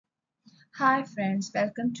Hi friends,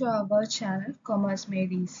 welcome to our channel Commerce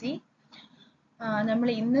Made Easy. നമ്മൾ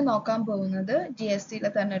ഇന്ന് നോക്കാൻ പോകുന്നത് GST-ലെ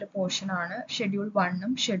തന്നെ ഒരു പോർഷൻ ആണ്. ഷെഡ്യൂൾ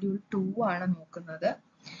 1ഉം ഷെഡ്യൂൾ 2ഉം ആണ് നോക്കുന്നത്.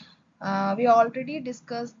 We already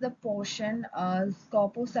discussed the portion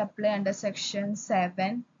scope of supply under section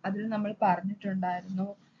 7. അതിൽ നമ്മൾ പറഞ്ഞിട്ടുണ്ടായിരുന്നു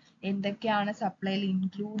എന്തൊക്കെയാണ് സപ്ലൈയിൽ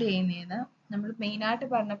ഇൻക്ലൂഡ് ചെയ്യുന്നതെന്ന്. നമ്മൾ മെയിൻ ആയിട്ട്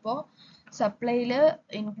പറഞ്ഞപ്പോൾ സപ്ലൈയിൽ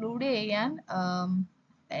ഇൻക്ലൂഡ് ചെയ്യാൻ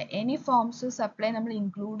any forms of supply നമ്മൾ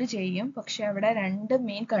include ചെയ്യും. പക്ഷെ അവിടെ രണ്ട്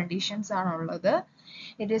main conditions ആണുള്ളത്.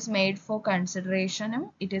 It is made for consideration ഉം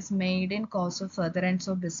it is made in course of furtherance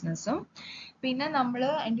of business ഉം. പിന്നെ നമ്മൾ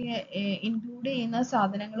include ചെയ്യുന്ന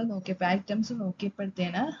സാധനങ്ങൾ നോക്കിയപ്പോൾ ഐറ്റംസ്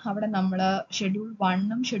നോക്കിയപ്പോഴത്തേന് അവിടെ നമ്മൾ ഷെഡ്യൂൾ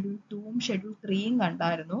 1ഉം ഷെഡ്യൂൾ 2ഉം ഷെഡ്യൂൾ 3ഉം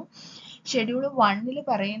കണ്ടായിരുന്നു. ഷെഡ്യൂൾ 1ൽ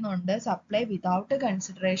പറയുന്നുണ്ട് സപ്ലൈ വിതൗട്ട്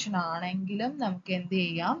കൺസിഡറേഷൻ ആണെങ്കിലും നമുക്ക് എന്ത്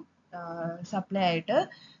ചെയ്യാം, സപ്ലൈ ആയിട്ട്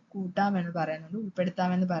കൂട്ടാമെന്ന് പറയുന്നുണ്ട്,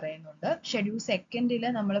 ഉൾപ്പെടുത്താമെന്ന് പറയുന്നുണ്ട്. ഷെഡ്യൂൾ 2ൽ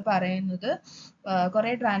നമ്മൾ പറയുന്നത്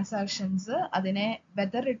കുറെ ട്രാൻസാക്ഷൻസ് അതിനെ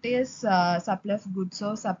whether it is supply of ഗുഡ്സോ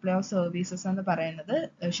supply of services എന്ന് പറയുന്നത്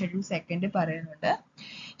ഷെഡ്യൂൾ 2 പറയുന്നുണ്ട്.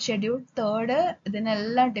 ഷെഡ്യൂൾ 3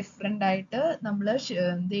 ഇതിനെല്ലാം ഡിഫറെന്റ് ആയിട്ട് നമ്മൾ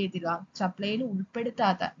എന്ത് ചെയ്തില്ല, സപ്ലൈയിൽ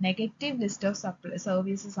ഉൾപ്പെടുത്താത്ത negative list of supply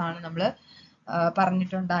services ആണ് നമ്മൾ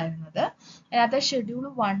പറഞ്ഞിട്ടുണ്ടായിരുന്നത്. അതിനകത്ത് ഷെഡ്യൂൾ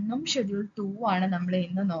 1ഉം ഷെഡ്യൂൾ 2ഉം ആണ് നമ്മൾ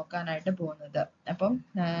ഇന്ന് നോക്കാനായിട്ട് പോകുന്നത്. അപ്പം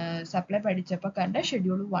സപ്ലൈ പഠിച്ചപ്പോൾ കണ്ട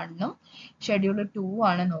ഷെഡ്യൂൾ 1ഉം ഷെഡ്യൂൾ 2ഉം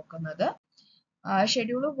ആണ് നോക്കുന്നത്.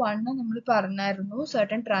 ഷെഡ്യൂൾ 1 നമ്മൾ പറഞ്ഞായിരുന്നു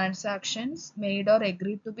certain transactions made or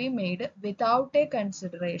agreed to be made without a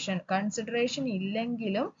consideration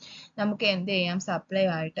ഇല്ലെങ്കിലും നമുക്ക് എന്ത് ചെയ്യാം, സപ്ലൈ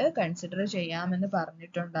ആയിട്ട് കൺസിഡർ ചെയ്യാമെന്ന്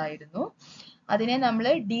പറഞ്ഞിട്ടുണ്ടായിരുന്നു. അതിനെ നമ്മൾ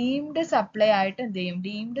ഡീംഡ് സപ്ലൈ ആയിട്ട് എന്ത് ചെയ്യും,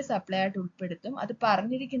 ഡീംഡ് സപ്ലൈ ആയിട്ട് ഉൾപ്പെടുത്തും. അത്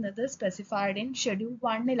പറഞ്ഞിരിക്കുന്നത് സ്പെസിഫൈഡ് ഇൻ ഷെഡ്യൂൾ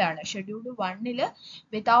 1ലാണ്. ഷെഡ്യൂൾ 1ൽ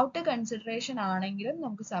വിതൗട്ട് കൺസിഡറേഷൻ ആണെങ്കിലും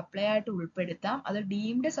നമുക്ക് സപ്ലൈ ആയിട്ട് ഉൾപ്പെടുത്താം, അത്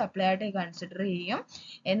ഡീംഡ് സപ്ലൈ ആയിട്ട് കൺസിഡർ ചെയ്യും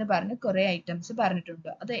എന്ന് പറഞ്ഞ് കുറെ ഐറ്റംസ്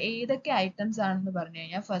പറഞ്ഞിട്ടുണ്ട്. അത് ഏതൊക്കെ ഐറ്റംസ് ആണെന്ന് പറഞ്ഞു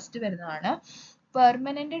കഴിഞ്ഞാൽ ഫസ്റ്റ് വരുന്നതാണ്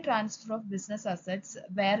permanent transfer of business assets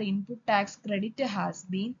where input tax credit has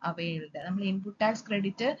been availed. നമ്മൾ input tax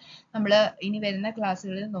credit നമ്മൾ ഇനി വരുന്ന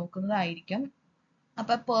ക്ലാസ്സുകളിൽ നോക്കുന്നതായിരിക്കും.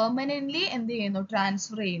 അപ്പൊ പെർമനന്റ്ലി എന്ത് ചെയ്യുന്നു,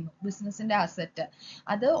 ട്രാൻസ്ഫർ ചെയ്യുന്നു ബിസിനസിന്റെ അസറ്റ്.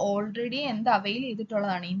 അത് ഓൾറെഡി എന്ത് അവൈൽ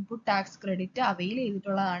ചെയ്തിട്ടുള്ളതാണ്, ഇൻപുട്ട് ടാക്സ് ക്രെഡിറ്റ് അവൈൽ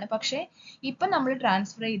ചെയ്തിട്ടുള്ളതാണ്. പക്ഷെ ഇപ്പൊ നമ്മൾ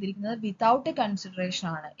ട്രാൻസ്ഫർ ചെയ്തിരിക്കുന്നത് വിതൗട്ട് കൺസിഡറേഷൻ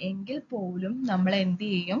ആണ് എങ്കിൽ പോലും നമ്മൾ എന്ത്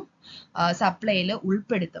ചെയ്യും, സപ്ലൈയിൽ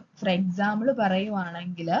ഉൾപ്പെടുത്തും. ഫോർ എക്സാമ്പിൾ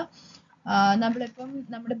പറയുവാണെങ്കിൽ നമ്മളിപ്പം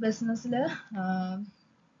നമ്മുടെ ബിസിനസ്സിൽ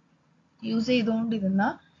യൂസ് ചെയ്തുകൊണ്ടിരുന്ന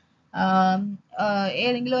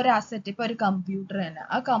ഏതെങ്കിലും ഒരു അസറ്റ്, ഇപ്പൊ ഒരു കമ്പ്യൂട്ടർ തന്നെ,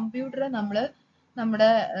 ആ കമ്പ്യൂട്ടർ നമ്മുടെ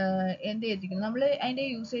എന്ത് ചെയ്തിരിക്കുന്നു, നമ്മൾ അതിന്റെ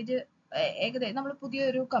യൂസേജ് ഏകദേശം നമ്മൾ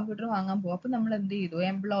പുതിയൊരു കമ്പ്യൂട്ടർ വാങ്ങാൻ പോകും. അപ്പൊ നമ്മൾ എന്ത് ചെയ്തു,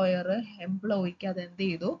 എംപ്ലോയിക്ക് അത് എന്ത്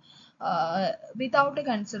ചെയ്തു, വിതൗട്ട്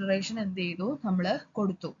കൺസിഡറേഷൻ എന്ത് ചെയ്തു, നമ്മൾ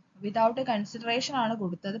കൊടുത്തു. വിതൗട്ട് കൺസിഡറേഷൻ ആണ്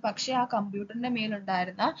കൊടുത്തത്, പക്ഷെ ആ കമ്പ്യൂട്ടറിന്റെ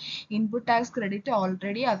മേലുണ്ടായിരുന്ന input tax credit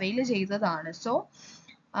already avail ചെയ്തതാണ്. സോ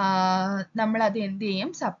നമ്മൾ അത് എന്ത് ചെയ്യും,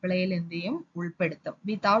 സപ്ലൈയിൽ എന്ത് ചെയ്യും, ഉൾപ്പെടുത്തും.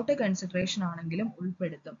 വിതൗട്ട് കൺസിഡറേഷൻ ആണെങ്കിലും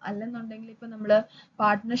ഉൾപ്പെടുത്തും. അല്ലെന്നുണ്ടെങ്കിൽ ഇപ്പൊ നമ്മൾ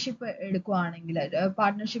പാർട്ട്ണർഷിപ്പ് എടുക്കുവാണെങ്കിൽ,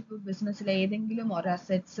 പാർട്ട്ണർഷിപ്പ് ബിസിനസ്സിൽ ഏതെങ്കിലും ഒരു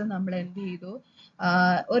അസറ്റ്സ് നമ്മൾ എന്ത് ചെയ്തു,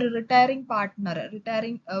 ഒരു റിട്ടയറിംഗ്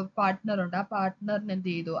പാർട്ട്ണർ ഉണ്ട്. ആ പാർട്ട്ണറിന് എന്ത്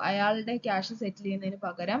ചെയ്തു, അയാളുടെ ക്യാഷ് സെറ്റിൽ ചെയ്യുന്നതിന്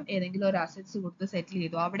പകരം ഏതെങ്കിലും ഒരു അസറ്റ്സ് കൊടുത്ത് സെറ്റിൽ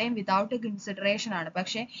ചെയ്തു. അവിടെയും വിതൗട്ട് കൺസിഡറേഷൻ ആണ്.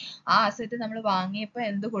 പക്ഷെ ആ അസറ്റ് നമ്മൾ വാങ്ങിയപ്പോൾ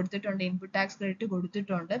എന്ത് കൊടുത്തിട്ടുണ്ട്, ഇൻപുട്ട് ടാക്സ് ക്രെഡിറ്റ്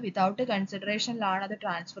കൊടുത്തിട്ടുണ്ട്. വിതൗട്ട് കൺസിഡറേഷനിലാണ് അത്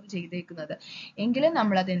ട്രാൻസ്ഫർ ചെയ്തേക്കുന്നത് എങ്കിലും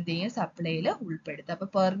നമ്മൾ അത് എന്ത് ചെയ്യും, സപ്ലൈയിൽ ഉൾപ്പെടുത്തും. അപ്പൊ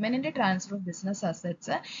permanent transfer of business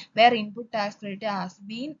assets where input tax credit has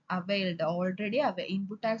been availed, already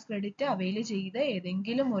input tax credit avail ചെയ്ത്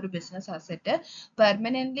ഏതെങ്കിലും ഒരു ബിസിനസ് അസറ്റ്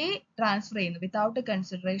പെർമനന്റ്ലി ട്രാൻസ്ഫർ ചെയ്യുന്നു വിതൗട്ട്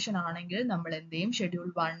കൺസിഡറേഷൻ ആണെങ്കിൽ നമ്മൾ എന്ത് ചെയ്യും, ഷെഡ്യൂൾ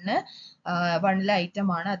 1ലെ ഐറ്റം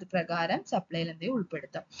ആണ്, അത് പ്രകാരം സപ്ലൈയിൽ എന്ത് ചെയ്യും,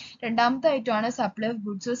 ഉൾപ്പെടുത്തും. രണ്ടാമത്തെ ഐറ്റം ആണ് supply of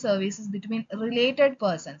goods or services between related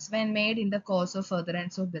persons when made in the course of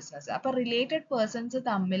furtherance of business. അപ്പൊ റിലേറ്റഡ് പേഴ്സൺസ്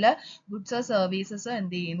തമ്മിൽ ഗുഡ്സ് ഓർ സർവീസസ്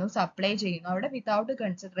എന്ത് ചെയ്യുന്നു, സപ്ലൈ ചെയ്യുന്നു. അവിടെ വിതൗട്ട്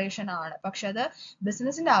കൺസിഡറേഷൻ ആണ്, പക്ഷെ അത്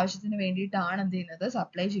ബിസിനസിന്റെ ആവശ്യത്തിന് വേണ്ടിയിട്ടാണ് എന്ത് ചെയ്യുന്നത്,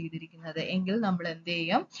 സപ്ലൈ ചെയ്തിരിക്കുന്നത് എങ്കിൽ നമ്മൾ എന്ത്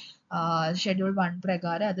ചെയ്യും, ഷെഡ്യൂൾ 1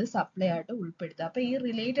 പ്രകാരം അത് സപ്ലൈ ആയിട്ട് ഉൾപ്പെടുത്തുക. അപ്പൊ ഈ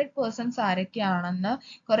റിലേറ്റഡ് പേഴ്സൺസ് ആരൊക്കെയാണെന്ന്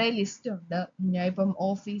കുറെ ലിസ്റ്റ് ഉണ്ട്. ഇപ്പം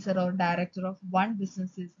officer or director of one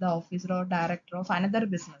business is the officer or director of another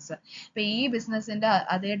business. അപ്പൊ ഈ ബിസിനസിന്റെ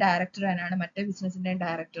അതേ ഡയറക്ടർ തന്നെയാണ് മറ്റേ ബിസിനസിന്റെ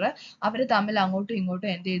ഡയറക്ടർ. അവർ തമ്മിൽ അങ്ങോട്ടും ഇങ്ങോട്ടും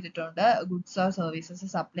എന്ത് ചെയ്തിട്ടുണ്ട്, ഗുഡ്സ് ഓർ സർവീസസ്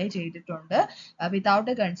സപ്ലൈ ചെയ്തിട്ടുണ്ട്.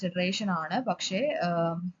 വിതൗട്ട് കൺസിഡറേഷൻ ആണ്, പക്ഷേ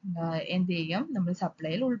എന്ത് ചെയ്യും, നമ്മൾ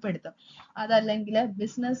സപ്ലൈയിൽ ഉൾപ്പെടുത്തും. അതല്ലെങ്കിൽ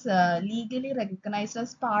business legally recognised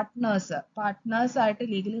as partners ആയിട്ട്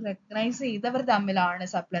ലീഗലി റെക്കഗ്നൈസ് ചെയ്തവർ തമ്മിലാണ്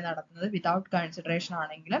സപ്ലൈ നടത്തുന്നത്. വിതൗട്ട് കൺസിഡറേഷൻ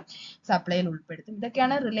ആണെങ്കിലും സപ്ലൈയിൽ ഉൾപ്പെടുത്തും.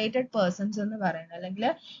 ഇതൊക്കെയാണ് റിലേറ്റഡ് പേഴ്സൺസ് എന്ന് പറയുന്നത്. അല്ലെങ്കിൽ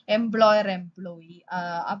എംപ്ലോയി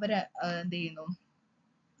അവര് എന്ത് ചെയ്യുന്നു,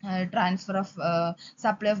 transfer of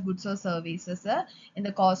supply of goods or services in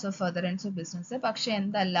the course of furtherance of business. പക്ഷെ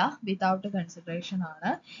എന്തല്ല without consideration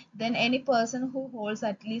ആണ്. Then any person who holds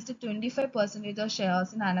at least 25% of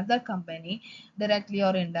shares in another company directly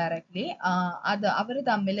or indirectly അത് അവർ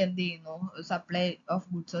തമ്മിൽ എന്ത് ചെയ്യുന്നു supply of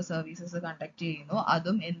goods or services conduct ചെയ്യുന്നു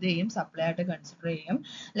അതും എന്ത് ചെയ്യും സപ്ലൈ ആയിട്ട് കൺസിഡർ ചെയ്യും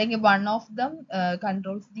അല്ലെങ്കിൽ one of them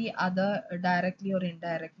controls the other directly or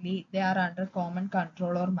indirectly, they are under common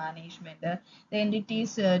control or management, the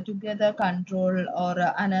entities together control or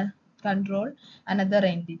control another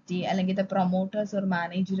entity, അല്ലെങ്കിൽ the promoters or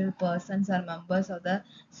managerial persons or members of the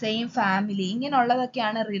same family,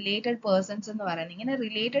 ഇങ്ങനെയുള്ളതൊക്കെയാണ് related persons എന്ന് പറയുന്നത്. ഇങ്ങനെ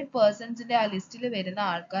related പേഴ്സൺസിന്റെ ആ ലിസ്റ്റിൽ വരുന്ന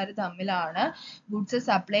ആൾക്കാർ തമ്മിലാണ് goods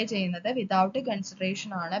supply ചെയ്യുന്നത് വിതൗട്ട്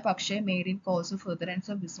കൺസിഡറേഷൻ ആണ്. പക്ഷേ made in course of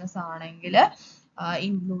furtherance of business ആണെങ്കിൽ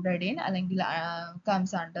included in അല്ലെങ്കിൽ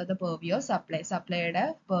comes under the purview of supply. സപ്ലൈയുടെ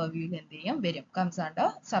purviewൽ എന്ത് ചെയ്യും വരും, comes under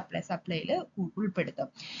supply, സപ്ലൈയിൽ ഉൾപ്പെടുത്തും.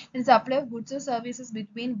 In supply of goods or services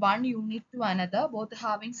between one unit to another, both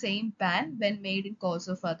having same PAN when made in course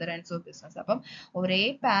of furtherance of business. അപ്പം ഒരേ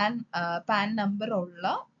pan number ഉള്ള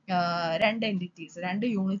രണ്ട് entities, രണ്ട്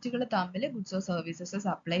യൂണിറ്റുകൾ തമ്മിൽ ഗുഡ്സ് ഓർ സർവീസസ്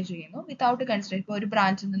സപ്ലൈ ചെയ്യുന്നു without consideration. ഇപ്പോൾ ഒരു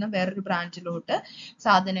ബ്രാഞ്ചിൽ നിന്ന് വേറൊരു ബ്രാഞ്ചിലോട്ട്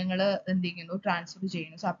സാധനങ്ങൾ എന്ത് ചെയ്യുന്നു ട്രാൻസ്ഫർ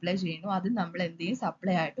ചെയ്യുന്നു, സപ്ലൈ ചെയ്യുന്നു, അത് നമ്മൾ എന്ത് ചെയ്യും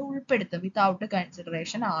സപ്ലൈ ആയിട്ട് ഉൾപ്പെടുത്തും വിതൗട്ട്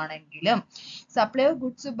കൺസിഡറേഷൻ ആണെങ്കിലും. Supply of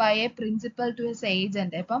goods by A principal to his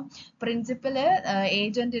agent. ഇപ്പം പ്രിൻസിപ്പല്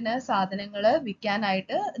ഏജന്റിന് സാധനങ്ങൾ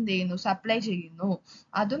വിൽക്കാനായിട്ട് എന്ത് ചെയ്യുന്നു സപ്ലൈ ചെയ്യുന്നു,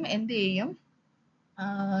 അതും എന്ത് ചെയ്യും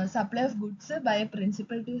supply of goods by a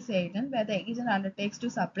principal to his agent where the agent undertakes to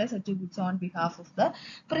supply such goods on behalf of the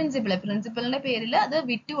principal. പ്രിൻസിപ്പലിന്റെ പേരിൽ അത്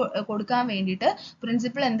വിറ്റ് കൊടുക്കാൻ വേണ്ടിയിട്ട്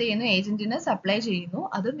പ്രിൻസിപ്പൽ എന്ത് ചെയ്യുന്നു ഏജന്റിന് സപ്ലൈ ചെയ്യുന്നു,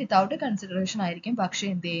 അതും വിതൗട്ട് കൺസിഡറേഷൻ ആയിരിക്കും, പക്ഷെ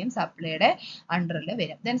എന്ത് ചെയ്യും സപ്ലൈയുടെ അണ്ടറിൽ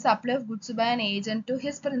വരും. Then supply of goods by an agent to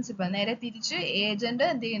his principal. നേരെ തിരിച്ച് ഏജന്റ്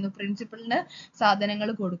എന്ത് ചെയ്യുന്നു പ്രിൻസിപ്പലിന്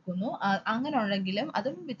സാധനങ്ങൾ കൊടുക്കുന്നു, അങ്ങനെ ഉണ്ടെങ്കിലും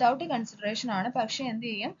അതും വിതൗട്ട് കൺസിഡറേഷൻ ആണ്, പക്ഷെ എന്ത്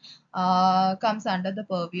ചെയ്യും comes under the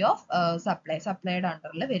purview of supply, സപ്ലൈയുടെ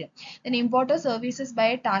അണ്ടറിൽ വരും. Then import of services by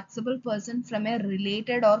a taxable person from a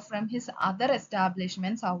related or from his other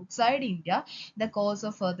establishments outside India the course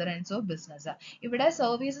of furtherance of business. ഇവിടെ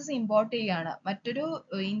services import ചെയ്യാണ്, മറ്റൊരു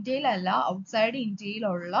ഇന്ത്യയിലല്ല outside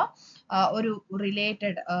ഇന്ത്യയിലുള്ള ഒരു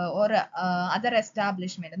related or other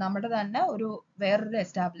establishment, നമ്മുടെ തന്നെ ഒരു വേറൊരു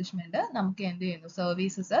establishment നമുക്ക് എന്ത് ചെയ്യുന്നു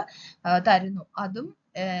സർവീസസ് തരുന്നു, അതും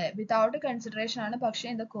വിതൗട്ട് കൺസിഡറേഷൻ ആണ്, പക്ഷേ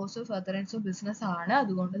in the course of furtherance of business ആണ്,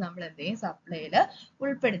 അതുകൊണ്ട് നമ്മൾ എന്ത് ചെയ്യും സപ്ലൈയിൽ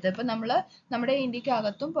ഉൾപ്പെടുത്തും. ഇപ്പം നമ്മുടെ ഇന്ത്യക്ക്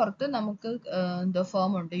അകത്തും പുറത്തും നമുക്ക് എന്തോ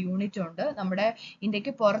ഫേം ഉണ്ട്, യൂണിറ്റ് ഉണ്ട്. നമ്മുടെ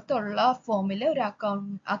ഇന്ത്യക്ക് പുറത്തുള്ള ഫോമിൽ ഒരു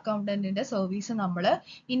അക്കൗണ്ടന്റിന്റെ സർവീസ് നമ്മൾ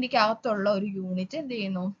ഇന്ത്യക്ക് അകത്തുള്ള ഒരു യൂണിറ്റ് എന്ത്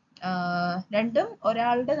ചെയ്യുന്നു രണ്ടും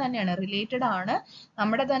ഒരാളുടെ തന്നെയാണ്, റിലേറ്റഡ് ആണ്,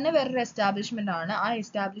 നമ്മുടെ തന്നെ വേറൊരു എസ്റ്റാബ്ലിഷ്മെന്റ് ആണ്. ആ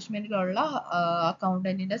എസ്റ്റാബ്ലിഷ്മെന്റിലുള്ള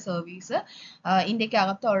അക്കൗണ്ടന്റിന്റെ സർവീസ് ഇന്ത്യക്ക്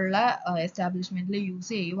അകത്തുള്ള എസ്റ്റാബ്ലിഷ്മെന്റിൽ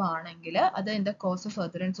യൂസ് ചെയ്യുവാണെങ്കിൽ അത് in the course of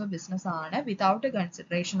furtherance of business ആണ്, വിതൗട്ട്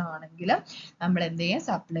കൺസിഡറേഷൻ ആണെങ്കിൽ നമ്മൾ എന്ത് ചെയ്യും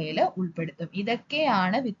സപ്ലൈയിൽ ഉൾപ്പെടുത്തും.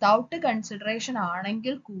 ഇതൊക്കെയാണ് വിതൗട്ട് കൺസിഡറേഷൻ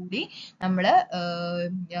ആണെങ്കിൽ കൂടി നമ്മൾ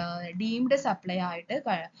ഡീംഡ് സപ്ലൈ ആയിട്ട്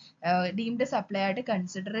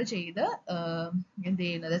കൺസിഡർ ചെയ്ത് എന്ത്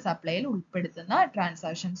ചെയ്യുന്നത് സപ്ലൈയിൽ ഉൾപ്പെടുത്തുന്ന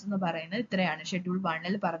ട്രാൻസാക്ഷൻസ് എന്ന് പറയുന്നത് ഇത്രയാണ്. ഷെഡ്യൂൾ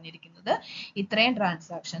 1 പറഞ്ഞിരിക്കുന്നത് ഇത്രയും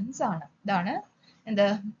ട്രാൻസാക്ഷൻസ് ആണ്. ഇതാണ് എന്ത്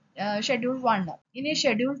ഷെഡ്യൂൾ 1. ഇനി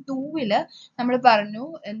ഷെഡ്യൂൾ 2 നമ്മൾ പറഞ്ഞു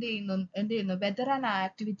എന്ത് ചെയ്യുന്നു whether an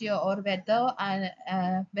activity or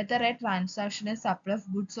whether A transaction supply of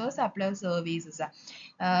goods or supply of services.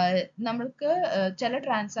 നമ്മൾക്ക് ചില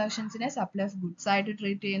ട്രാൻസാക്ഷൻസിനെ സപ്ലൈ ഓഫ് ഗുഡ്സ് ആയിട്ട്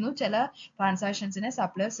ട്രീറ്റ് ചെയ്യുന്നു, ചില ട്രാൻസാക്ഷൻസിനെ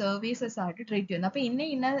സപ്ലൈ ഓഫ് സർവീസസ് ആയിട്ട് ട്രീറ്റ് ചെയ്യുന്നു. അപ്പൊ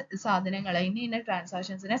ഇന്ന സാധനങ്ങൾ ഇന്ന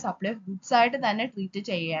ട്രാൻസാക്ഷൻസിനെ സപ്ലൈ ഓഫ് ഗുഡ്സ് ആയിട്ട് തന്നെ ട്രീറ്റ്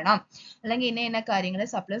ചെയ്യണം, അല്ലെങ്കിൽ ഇന്ന കാര്യങ്ങളെ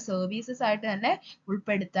സപ്ലൈ ഓഫ് സർവീസസ് ആയിട്ട് തന്നെ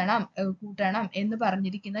ഉൾപ്പെടുത്തണം കൂട്ടണം എന്ന്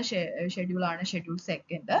പറഞ്ഞിരിക്കുന്ന ഷെഡ്യൂൾ ആണ് ഷെഡ്യൂൾ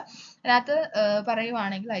 2. അതിനകത്ത്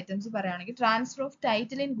പറയുവാണെങ്കിൽ ഐറ്റംസ് പറയുകയാണെങ്കിൽ transfer of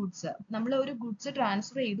title in goods. നമ്മൾ ഒരു ഗുഡ്സ്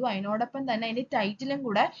ട്രാൻസ്ഫർ ചെയ്തു, അതിനോടൊപ്പം തന്നെ അതിന്റെ ടൈറ്റിലും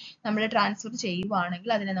കൂടെ നമ്മൾ ട്രാൻസ്ഫർ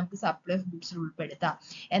ചെയ്യുവാണെങ്കിൽ അതിനെ നമുക്ക് സപ്ലൈ ഓഫ് ഗുഡ്സിൽ ഉൾപ്പെടുത്താം.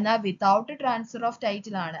 എന്നാൽ വിതൗട്ട് ട്രാൻസ്ഫർ ഓഫ്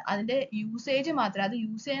ടൈറ്റിൽ ആണ്, അതിന്റെ യൂസേജ് മാത്രമേ, അത്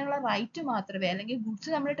യൂസ് ചെയ്യാനുള്ള റൈറ്റ് മാത്രമേ, അല്ലെങ്കിൽ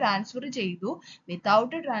ഗുഡ്സ് നമ്മൾ ട്രാൻസ്ഫർ ചെയ്തു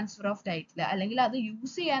വിതൗട്ട് ട്രാൻസ്ഫർ ഓഫ് ടൈറ്റിൽ, അല്ലെങ്കിൽ അത്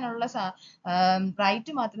യൂസ് ചെയ്യാനുള്ള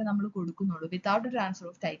റൈറ്റ് മാത്രമേ നമ്മൾ കൊടുക്കുന്നുള്ളൂ വിതൗട്ട് ട്രാൻസ്ഫർ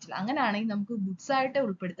ഓഫ് ടൈറ്റിൽ. അങ്ങനെയാണെങ്കിൽ നമുക്ക് ഗുഡ്സ് ആയിട്ട്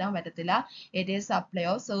ഉൾപ്പെടുത്താൻ പറ്റത്തില്ല, it is supply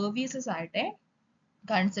of services ആയിട്ട്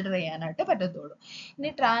കൺസിഡർ ചെയ്യാനായിട്ട് പറ്റത്തുള്ളൂ. ഇനി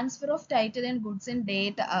transfer of title and goods in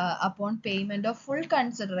date upon payment of full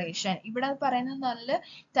consideration. ഇവിടെ പറയുന്നത് നല്ല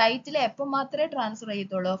ടൈറ്റിൽ എപ്പോൾ മാത്രമേ ട്രാൻസ്ഫർ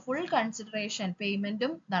ചെയ്യത്തുള്ളൂ, ഫുൾ കൺസിഡറേഷൻ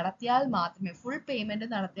പേയ്മെന്റും നടത്തിയാൽ മാത്രമേ, ഫുൾ പേയ്മെന്റ്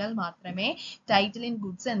നടത്തിയാൽ മാത്രമേ ടൈറ്റിൽ ഇൻ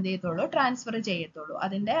ഗുഡ്സ് എന്ത് ചെയ്യത്തുള്ളൂ ട്രാൻസ്ഫർ ചെയ്യത്തുള്ളൂ,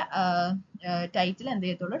 അതിന്റെ ടൈറ്റിൽ എന്ത്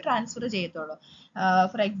ചെയ്യത്തുള്ളൂ ട്രാൻസ്ഫർ ചെയ്യത്തുള്ളൂ.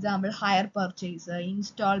 For example higher purchase,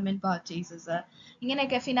 instalment purchases,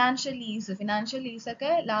 ഇങ്ങനെയൊക്കെ ഫിനാൻഷ്യൽ ലീസ് ഒക്കെ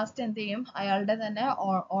ലാസ്റ്റ് എന്ത് ചെയ്യും അയാളുടെ തന്നെ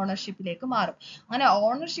ഓണർഷിപ്പിലേക്ക് മാറും. അങ്ങനെ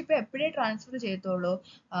ഓണർഷിപ്പ് എപ്പോഴേ ട്രാൻസ്ഫർ ചെയ്യത്തുള്ളൂ?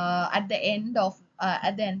 at the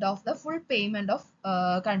end of the full payment of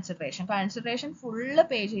consideration full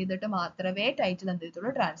പേ ചെയ്തിട്ട് മാത്രമേ ടൈറ്റിൽ എന്ത്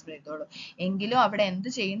ചെയ്യത്തുള്ളൂ? ട്രാൻസ്ഫർ ചെയ്യത്തുള്ളൂ. എങ്കിലും അവിടെ എന്ത്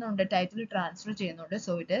ചെയ്യുന്നുണ്ട്? ടൈറ്റിൽ ട്രാൻസ്ഫർ ചെയ്യുന്നുണ്ട്.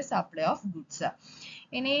 So it is supply of goods.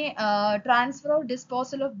 ഇനി transfer of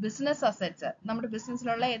disposal of business assets, നമ്മുടെ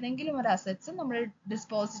ബിസിനസ്സിലുള്ള ഏതെങ്കിലും ഒരു അസറ്റ്സ് നമ്മൾ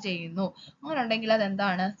ഡിസ്പോസ് ചെയ്യുന്നു, അങ്ങനെ ഉണ്ടെങ്കിൽ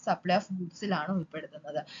അതെന്താണ്? സപ്ലൈ ഓഫ് ഗുഡ്സിലാണ്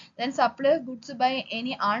ഉൾപ്പെടുത്തുന്നത്. Then supply of goods by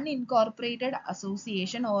any അൺഇൻകോർപ്പറേറ്റഡ്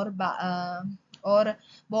association or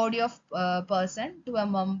body of person to a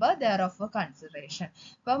member thereof for consideration.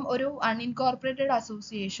 അപ്പം ഒരു അൺഇൻകോർപ്പറേറ്റഡ്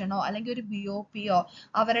അസോസിയേഷനോ അല്ലെങ്കിൽ ഒരു BOP-യോ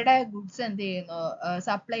അവരുടെ ഗുഡ്സ് എന്ത് ചെയ്യുന്നു?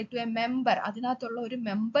 സപ്ലൈ ടു എ മെമ്പർ, അതിനകത്തുള്ള ഒരു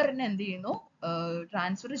മെമ്പറിനെ എന്ത് ചെയ്യുന്നു?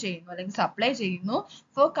 ട്രാൻസ്ഫർ ചെയ്യുന്നു അല്ലെങ്കിൽ സപ്ലൈ ചെയ്യുന്നു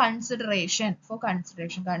ഫോർ കൺസിഡറേഷന്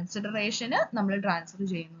നമ്മൾ ട്രാൻസ്ഫർ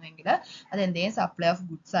ചെയ്യുന്നുവെങ്കിൽ അത് എന്ത് ചെയ്യും? സപ്ലൈ ഓഫ്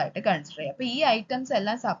ഗുഡ്സ് ആയിട്ട് കൺസിഡർ ചെയ്യും. അപ്പൊ ഈ ഐറ്റംസ്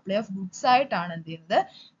എല്ലാം സപ്ലൈ ഓഫ് ഗുഡ്സ് ആയിട്ടാണ് എന്ത് ചെയ്യുന്നത്?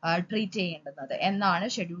 ട്രീറ്റ് ചെയ്യേണ്ടുന്നത് എന്നാണ്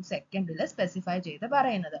ഷെഡ്യൂൾ സെക്കൻഡിൽ സ്പെസിഫൈ ചെയ്ത്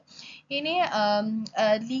പറയുന്നത്. ഇനി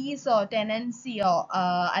ലീസോ ടെനൻസിയോ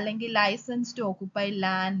അല്ലെങ്കിൽ ലൈസൻസ് ടു ഓക്കുപ്പൈ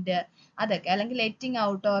ലാൻഡ്, അതൊക്കെ, അല്ലെങ്കിൽ letting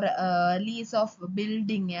out or lease of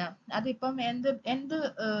building, അതിപ്പം എന്ത്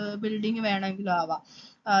ബിൽഡിങ് വേണമെങ്കിലും ആവാം.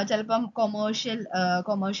 ചിലപ്പം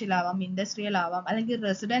കൊമേഴ്ഷ്യൽ ആവാം, ഇൻഡസ്ട്രിയൽ ആവാം, അല്ലെങ്കിൽ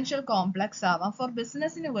റെസിഡൻഷ്യൽ കോംപ്ലക്സ് ആവാം. ഫോർ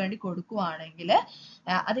ബിസിനസ്സിന് വേണ്ടി കൊടുക്കുവാണെങ്കിൽ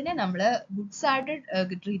അതിനെ നമ്മൾ ഗുഡ്സ് ആയിട്ട്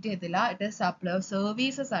ട്രീറ്റ് ചെയ്തില്ല, it is supply of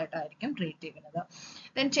services ആയിട്ടായിരിക്കും ട്രീറ്റ് ചെയ്യുന്നത്.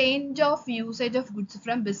 Then change of usage of goods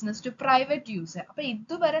from business to private use. അപ്പൊ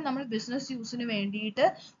ഇതുവരെ നമ്മൾ ബിസിനസ് യൂസിന് വേണ്ടിയിട്ട്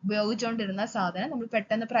ഉപയോഗിച്ചുകൊണ്ടിരുന്ന സാധനം നമ്മൾ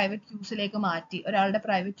പെട്ടെന്ന് പ്രൈവറ്റ് യൂസിലേക്ക് മാറ്റി, ഒരാളുടെ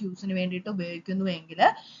പ്രൈവറ്റ് യൂസിന് വേണ്ടിയിട്ട് ഉപയോഗിക്കുന്നുവെങ്കിൽ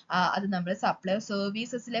അത് നമ്മൾ സപ്ലൈ ഓഫ്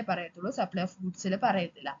സർവീസസിലെ പറയത്തുള്ളൂ, സപ്ലൈ ഓഫ് ഗുഡ്സിൽ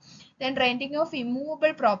പറയത്തില്ല. Then renting of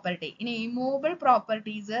immovable property. ഇനി ഇമ്മൂവബിൾ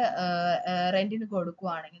പ്രോപ്പർട്ടീസ് റെന്റിന്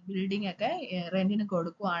കൊടുക്കുവാണെങ്കിൽ, ബിൽഡിംഗ് ഒക്കെ റെന്റിന്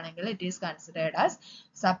കൊടുക്കുവാണെങ്കിൽ it is considered as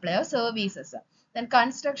supply of services. Then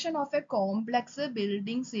construction of a complex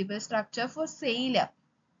building civil structure for sale.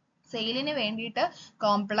 സെയിലിന് വേണ്ടിയിട്ട്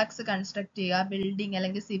കോംപ്ലക്സ് കൺസ്ട്രക്ട് ചെയ്യുക, ബിൽഡിംഗ്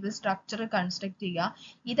അല്ലെങ്കിൽ സിവിൽ സ്ട്രക്ചർ കൺസ്ട്രക്ട് ചെയ്യുക,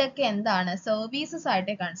 ഇതൊക്കെ എന്താണ്? സർവീസസ്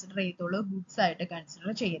ആയിട്ട് കൺസിഡർ ചെയ്യത്തുള്ളൂ, ഗുഡ്സ് ആയിട്ട്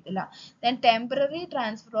കൺസിഡർ ചെയ്യത്തില്ല. Then temporary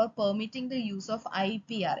transfer or permitting the use of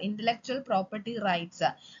IPR, intellectual property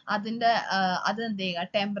rights, അത് എന്ത് ചെയ്യുക?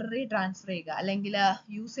 ടെമ്പററി ട്രാൻസ്ഫർ ചെയ്യുക അല്ലെങ്കിൽ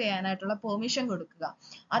യൂസ് ചെയ്യാനായിട്ടുള്ള പെർമിഷൻ കൊടുക്കുക,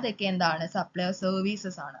 അതൊക്കെ എന്താണ്? സപ്ലൈ ഓഫ്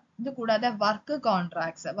സർവീസസ് ആണ്. ഇത് കൂടാതെ വർക്ക്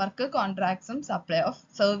കോൺട്രാക്ട്സും സപ്ലൈ ഓഫ്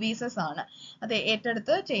സർവീസസ് ആണ്. അത്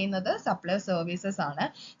ഏറ്റെടുത്ത് ചെയ്യുന്നത് സപ്ലൈ ഓഫ് സർവീസസ് ആണ്.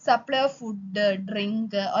 Supply of food,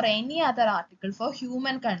 drink or any other article for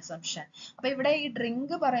human consumption. അപ്പൊ ഇവിടെ ഈ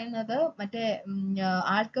ഡ്രിങ്ക് പറയുന്നത് മറ്റേ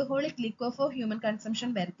alcoholic liquor for human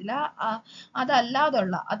consumption വരത്തില്ല,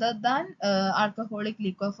 അതല്ലാതുള്ള other than alcoholic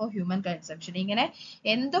liquor for human consumption. ഇങ്ങനെ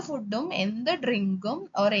എന്ത് ഫുഡും എന്ത് ഡ്രിങ്കും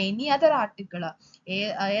ഓർ എനി അതർ ആർട്ടിക്കിൾ,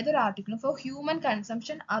 ഏതൊരു ആർട്ടിക്കിളും for human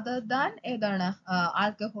consumption other than ഏതാണ്?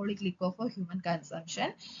 Alcoholic liquor for human consumption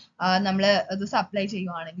നമ്മൾ അത് സപ്ലൈ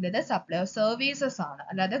ചെയ്യുവാണെങ്കിൽ ഇത് സപ്ലൈ ഓഫ് സർവീസസ് ആണ്,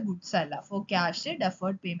 അല്ലാതെ ഗുഡ്സ് അല്ല. For cash,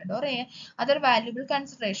 deferred payment or other valuable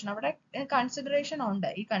consideration. അവിടെ കൺസിഡറേഷൻ ഉണ്ട്.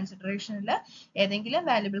 ഈ കൺസിഡറേഷനിൽ ഏതെങ്കിലും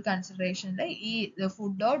വാല്യുബിൾ കൺസിഡറേഷനിൽ ഈ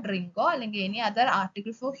ഫുഡോ ഡ്രിങ്കോ അല്ലെങ്കിൽ any other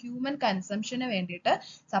article for human കൺസംഷന് വേണ്ടിയിട്ട്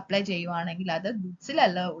സപ്ലൈ ചെയ്യുവാണെങ്കിൽ അത്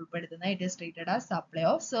ഗുഡ്സിലല്ല ഉൾപ്പെടുത്തുന്നത്, it is treated as supply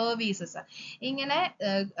of services. ഇങ്ങനെ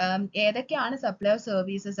ഏതൊക്കെയാണ് സപ്ലൈ ഓഫ്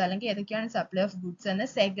സർവീസസ് അല്ലെങ്കിൽ ഏതൊക്കെയാണ് സപ്ലൈ ഓഫ് ഗുഡ്സ് എന്ന്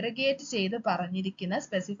സെഗ്രിഗേറ്റ് ചെയ്ത് പറഞ്ഞിരിക്കുന്ന,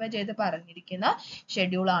 സ്പെസിഫൈ ചെയ്ത് പറഞ്ഞിരിക്കുന്ന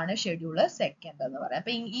ഷെഡ്യൂൾ ആണ് ഷെഡ്യൂൾ സെക്കൻഡ് എന്ന് പറയാം.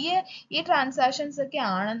 അപ്പൊ ഈ ട്രാൻസാക്ഷൻസ് ഒക്കെ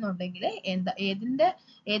ആണെന്നുണ്ടെങ്കിൽ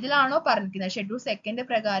ഏതിലാണോ പറഞ്ഞിരിക്കുന്നത്, ഷെഡ്യൂൾ സെക്കൻഡ്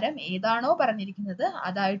പ്രകാരം ഏതാണോ പറഞ്ഞിരിക്കുന്നത്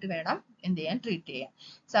അതായിട്ട് വേണം എന്ത് ചെയ്യാൻ? ട്രീറ്റ് ചെയ്യാൻ.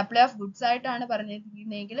 സപ്ലൈ ഓഫ് ഗുഡ്സ് ആയിട്ടാണ്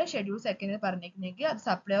പറഞ്ഞിരിക്കുന്നതെങ്കിൽ, ഷെഡ്യൂൾ സെക്കൻഡ് പറഞ്ഞിരിക്കുന്നതെങ്കിൽ അത്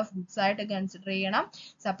സപ്ലൈ ഓഫ് ഗുഡ്സ് ആയിട്ട് കൺസിഡർ ചെയ്യണം.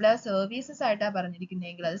 സപ്ലൈ ഓഫ് സർവീസസ് ആയിട്ടാണ്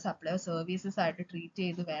പറഞ്ഞിരിക്കുന്നതെങ്കിൽ അത് സപ്ലൈ ഓഫ് സർവീസസ് ആയിട്ട് ട്രീറ്റ്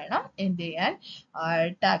ചെയ്ത് വേണം എന്ത് ചെയ്യാൻ?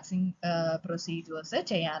 ടാക്സിങ് പ്രൊസീജിയേഴ്സ്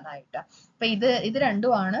ചെയ്യാനായിട്ട്. അപ്പൊ ഇത്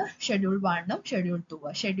രണ്ടുമാണ് ഷെഡ്യൂൾ 1ഉം ഷെഡ്യൂൾ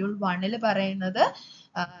 2. ഷെഡ്യൂൾ 1ൽ പറയുന്നത്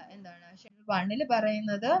എന്താണ്? ഷെഡ്യൂൾ 1ൽ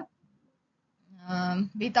പറയുന്നത്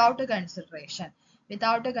വിതൗട്ട്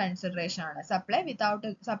കൺസിഡറേഷൻ ആണ്. Supply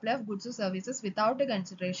of goods services without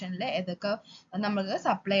കൺസിഡറേഷനിൽ ഏതൊക്കെ നമുക്ക്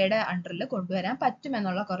സപ്ലൈയുടെ അണ്ടറിൽ കൊണ്ടുവരാൻ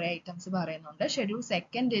പറ്റുമെന്നുള്ള കുറെ ഐറ്റംസ് പറയുന്നുണ്ട്. ഷെഡ്യൂൾ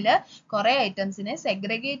സെക്കൻഡില് കുറെ ഐറ്റംസിനെ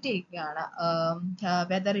സെഗ്രിഗേറ്റ് ചെയ്യുകയാണ്,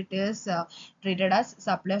 whether it is treated as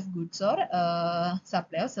supply of goods or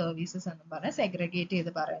supply of services എന്നും പറഞ്ഞ് സെഗ്രിഗേറ്റ്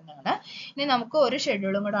ചെയ്ത് പറയുന്നതാണ്. ഇനി നമുക്ക് ഒരു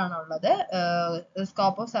ഷെഡ്യൂളും കൂടെ ആണുള്ളത്,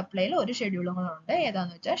 സ്കോപ്പ് ഓഫ് സപ്ലൈയിൽ ഒരു ഷെഡ്യൂളും കൂടെ ഉണ്ട്.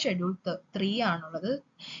 ഏതാന്ന് വെച്ചാൽ ഷെഡ്യൂൾ 3 ആണുള്ളത്.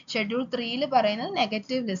 ഷെഡ്യൂൾ 3ൽ പറയുന്നത്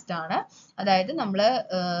നെഗറ്റീവ് ലിസ്റ്റ് ആണ്, അതായത് നമ്മൾ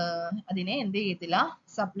അതിനെ എന്ത് ചെയ്യത്തില്ല,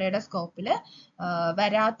 സപ്ലൈയുടെ സ്കോപ്പിൽ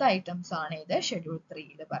വരാത്ത ഐറ്റംസ് ആണ് ഇത് ഷെഡ്യൂൾ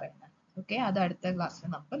 3ൽ പറയുന്നത്. ഓക്കെ, അത് അടുത്ത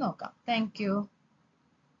ക്ലാസ്സിൽ നമുക്ക് നോക്കാം. Thank you.